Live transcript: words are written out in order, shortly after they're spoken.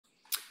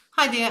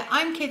Hi there,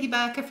 I'm Cathi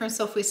Barker from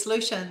Software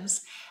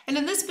Solutions, and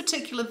in this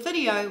particular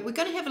video we're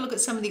going to have a look at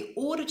some of the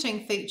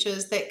auditing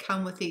features that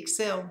come with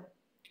Excel.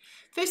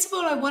 First of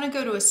all, I want to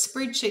go to a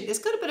spreadsheet that's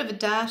got a bit of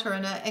data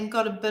in it and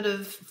got a bit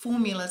of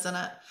formulas in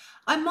it.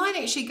 I might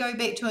actually go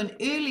back to an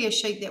earlier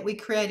sheet that we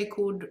created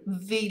called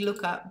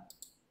VLOOKUP.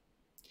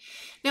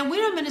 Now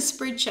when I'm in a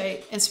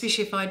spreadsheet,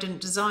 especially if I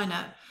didn't design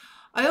it,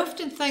 I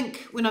often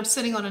think when I'm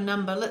sitting on a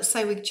number, let's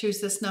say we choose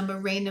this number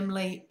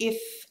randomly,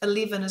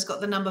 F11 has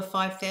got the number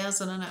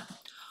 5,000 in it.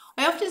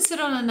 I often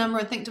sit on a number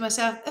and think to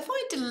myself, if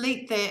I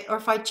delete that or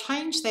if I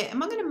change that,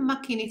 am I going to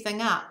muck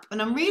anything up?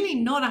 And I'm really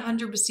not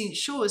 100%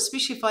 sure,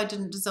 especially if I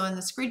didn't design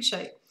the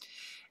spreadsheet.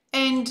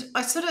 And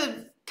I sort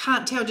of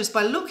can't tell just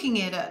by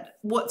looking at it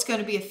what's going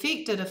to be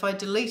affected if I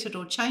delete it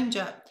or change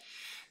it.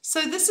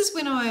 So this is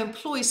when I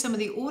employ some of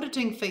the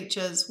auditing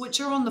features, which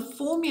are on the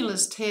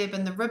Formulas tab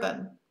in the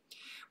ribbon.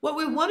 What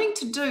we're wanting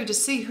to do to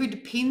see who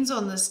depends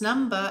on this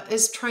number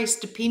is trace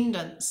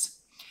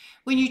dependents.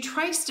 When you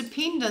trace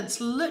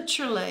dependents,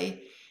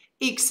 literally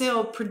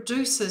Excel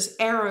produces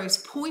arrows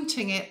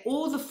pointing at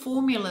all the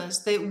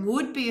formulas that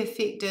would be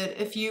affected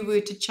if you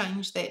were to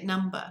change that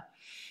number.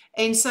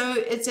 And so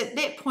it's at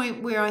that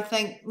point where I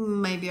think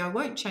maybe I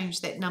won't change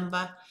that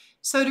number.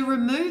 So to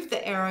remove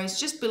the arrows,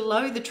 just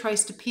below the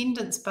trace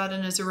dependents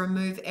button is a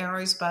remove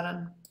arrows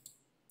button.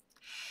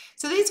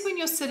 So that's when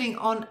you're sitting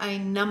on a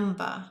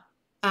number.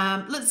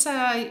 Let's say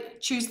I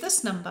choose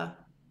this number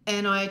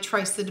and I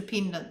trace the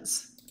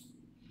dependents.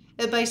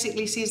 It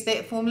basically says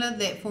that formula,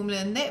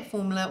 and that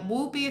formula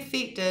will be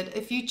affected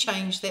if you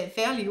change that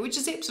value, which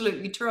is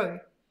absolutely true.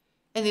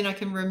 And then I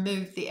can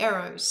remove the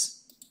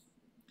arrows.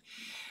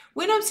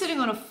 When I'm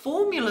sitting on a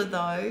formula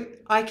though,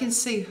 I can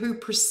see who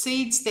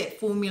precedes that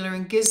formula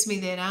and gives me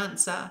that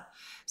answer.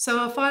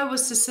 So if I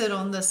was to sit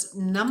on this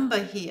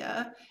number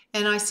here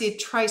and I said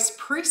trace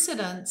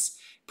precedents,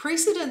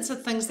 precedents are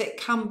things that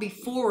come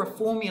before a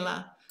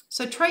formula.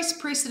 So trace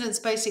precedents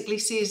basically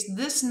says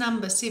this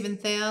number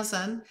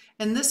 7,000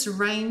 and this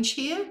range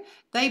here,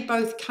 they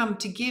both come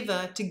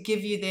together to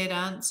give you that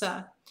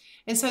answer.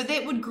 And so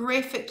that would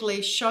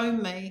graphically show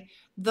me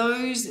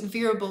those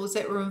variables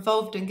that were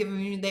involved in giving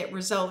me that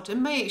result. It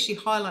may actually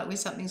highlight where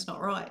something's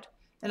not right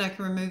and I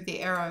can remove the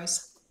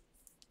arrows.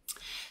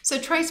 So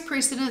trace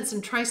precedents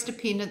and trace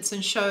dependents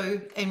and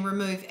show and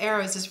remove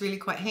arrows is really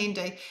quite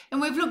handy.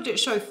 And we've looked at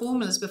show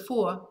formulas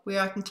before,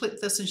 where I can click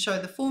this and show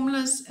the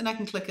formulas, and I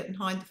can click it and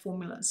hide the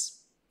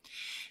formulas.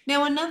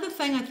 Now another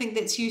thing I think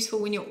that's useful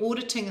when you're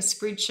auditing a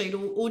spreadsheet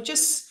or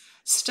just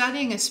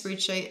studying a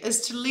spreadsheet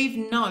is to leave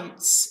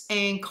notes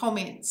and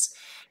comments.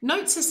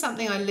 Notes is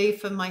something I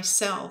leave for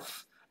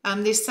myself.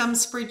 There's some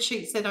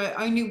spreadsheets that I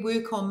only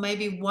work on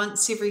maybe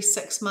once every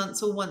 6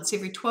 months or once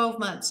every 12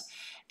 months.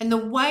 And the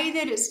way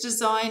that it's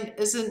designed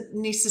isn't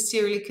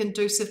necessarily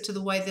conducive to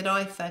the way that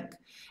I think.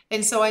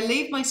 And so I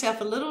leave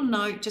myself a little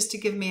note just to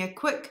give me a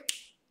quick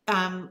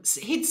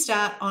head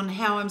start on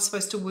how I'm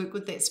supposed to work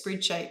with that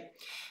spreadsheet.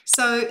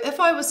 So if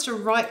I was to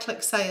right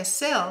click, say, a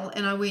cell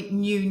and I went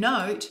new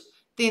note,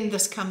 then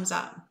this comes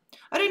up.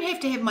 I don't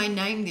have to have my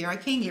name there. I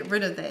can get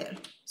rid of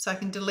that. So I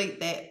can delete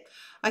that.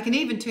 I can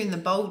even turn the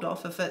bold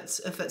off if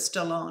it's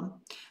still on.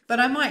 But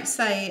I might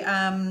say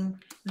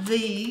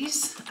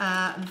these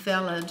are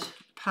valid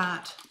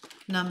part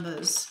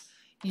numbers.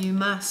 You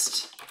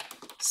must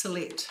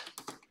select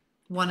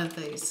one of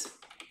these.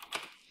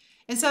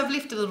 And so I've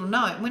left a little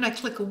note. When I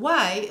click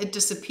away, it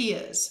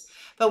disappears.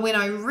 But when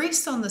I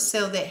rest on the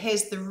cell that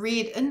has the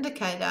red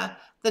indicator,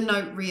 the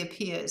note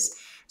reappears.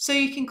 So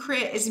you can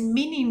create as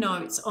many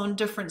notes on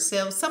different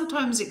cells,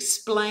 sometimes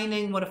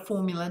explaining what a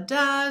formula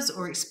does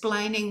or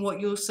explaining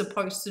what you're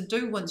supposed to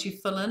do once you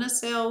fill in a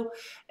cell.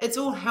 It's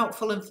all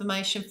helpful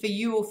information for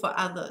you or for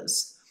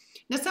others.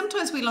 Now,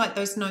 sometimes we like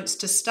those notes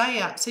to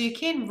stay up, so you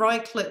can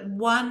right-click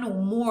one or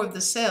more of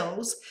the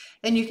cells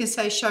and you can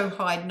say show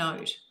hide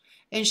note.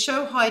 And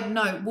show hide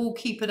note will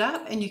keep it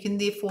up and you can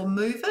therefore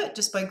move it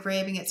just by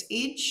grabbing its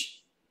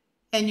edge,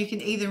 and you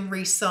can even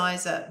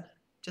resize it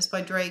just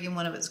by dragging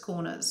one of its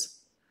corners.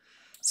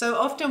 So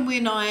often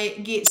when I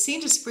get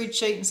sent a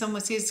spreadsheet and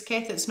someone says,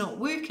 Cath, it's not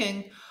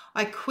working,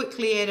 I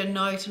quickly add a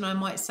note and I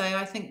might say,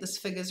 I think this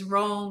figure's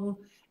wrong,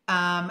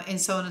 and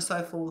so on and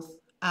so forth.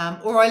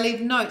 Or I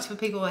leave notes for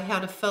people on how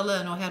to fill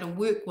in or how to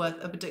work with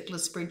a particular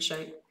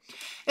spreadsheet.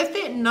 If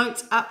that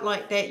note's up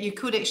like that, you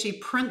could actually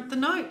print the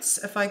notes.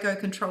 If I go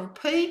Control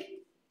P,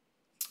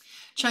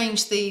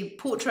 change the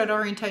portrait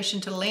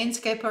orientation to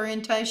landscape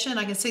orientation,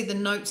 I can see the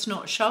notes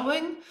not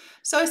showing.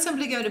 So I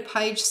simply go to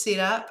page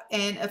setup,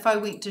 and if I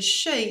went to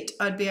sheet,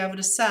 I'd be able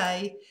to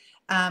say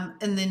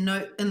in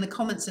the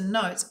comments and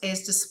notes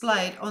as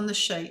displayed on the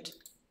sheet.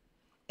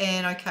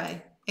 And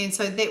okay, and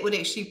so that would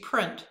actually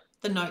print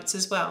the notes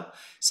as well.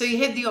 So you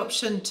have the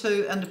option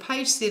to, under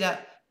page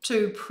setup,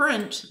 to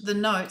print the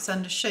notes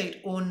under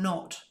sheet or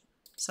not.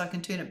 So I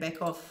can turn it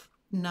back off,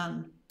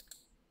 none.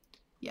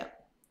 Yep.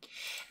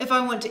 If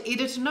I want to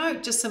edit a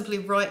note, just simply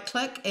right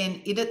click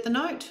and edit the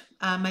note.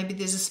 Maybe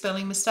there's a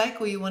spelling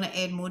mistake or you want to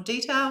add more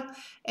detail,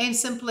 and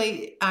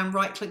simply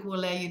right click will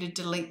allow you to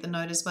delete the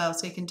note as well.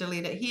 So you can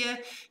delete it here.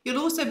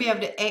 You'll also be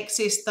able to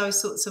access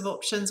those sorts of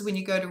options when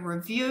you go to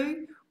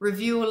review.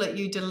 Review will let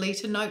you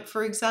delete a note,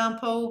 for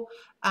example,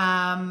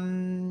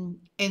 and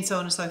so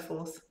on and so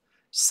forth.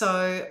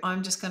 So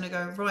I'm just going to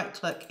go right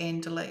click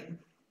and delete.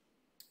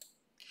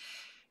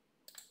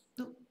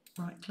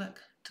 Right click,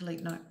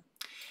 delete note.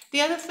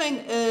 The other thing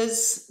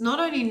is not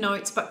only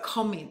notes, but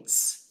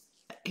comments.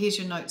 Here's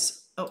your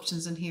notes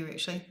options in here,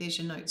 actually. There's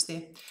your notes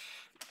there.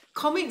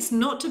 Comments,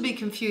 not to be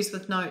confused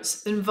with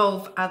notes,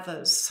 involve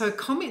others. So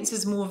comments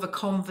is more of a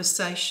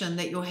conversation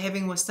that you're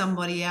having with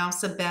somebody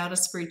else about a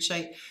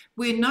spreadsheet,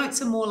 where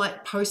notes are more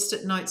like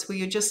post-it notes, where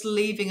you're just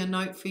leaving a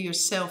note for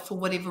yourself for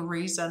whatever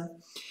reason.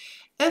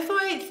 If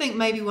I think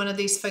maybe one of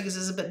these figures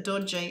is a bit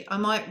dodgy, I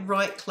might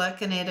right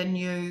click and add a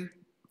new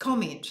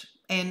comment.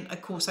 And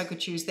of course I could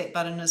choose that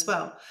button as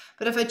well.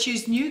 But if I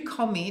choose new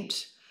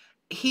comment,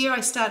 here I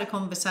start a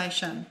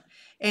conversation.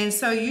 And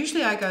so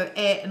usually I go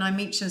at and I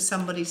mention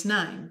somebody's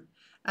name.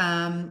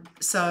 I'll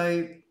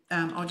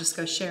just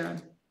go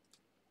Sharon.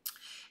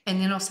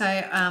 And then I'll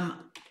say,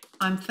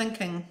 I'm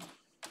thinking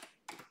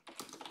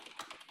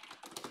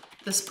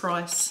this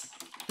price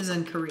is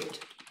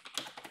incorrect,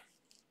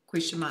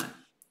 question mark.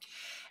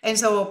 And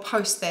so I'll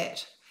post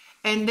that.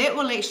 And that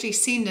will actually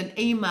send an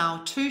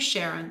email to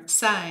Sharon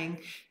saying,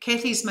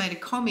 Kathy's made a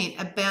comment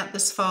about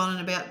this file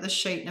and about this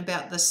sheet and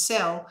about this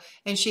cell,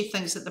 and she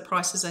thinks that the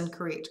price is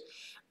incorrect.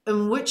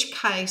 In which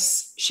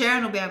case,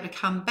 Sharon will be able to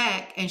come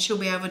back and she'll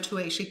be able to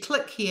actually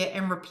click here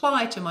and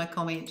reply to my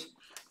comment.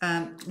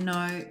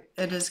 No,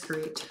 it is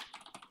correct.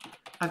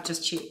 I've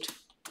just checked.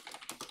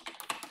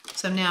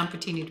 So now I'm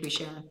pretending to be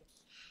Sharon.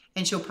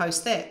 And she'll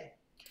post that.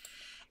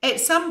 At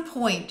some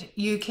point,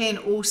 you can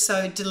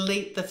also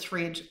delete the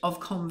thread of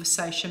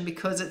conversation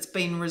because it's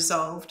been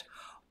resolved,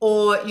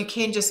 or you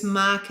can just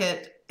mark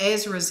it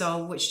as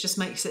resolved, which just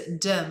makes it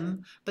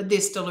dim, but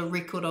there's still a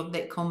record of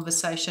that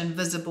conversation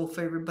visible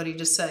for everybody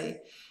to see.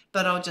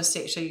 But I'll just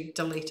actually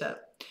delete it.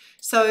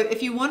 So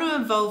if you want to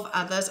involve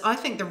others, I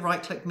think the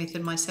right-click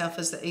method myself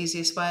is the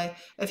easiest way.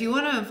 If you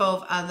want to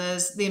involve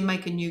others, then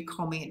make a new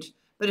comment.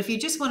 But if you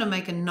just want to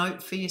make a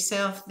note for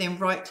yourself, then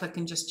right-click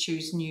and just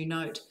choose new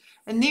note.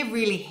 And they're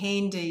really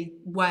handy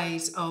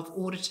ways of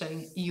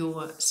auditing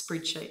your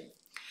spreadsheet.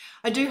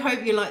 I do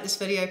hope you like this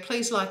video.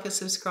 Please like and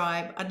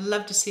subscribe. I'd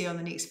love to see you on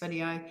the next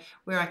video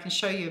where I can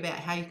show you about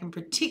how you can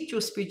protect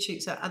your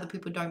spreadsheet so other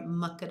people don't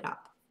muck it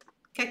up.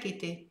 Ka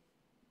kite.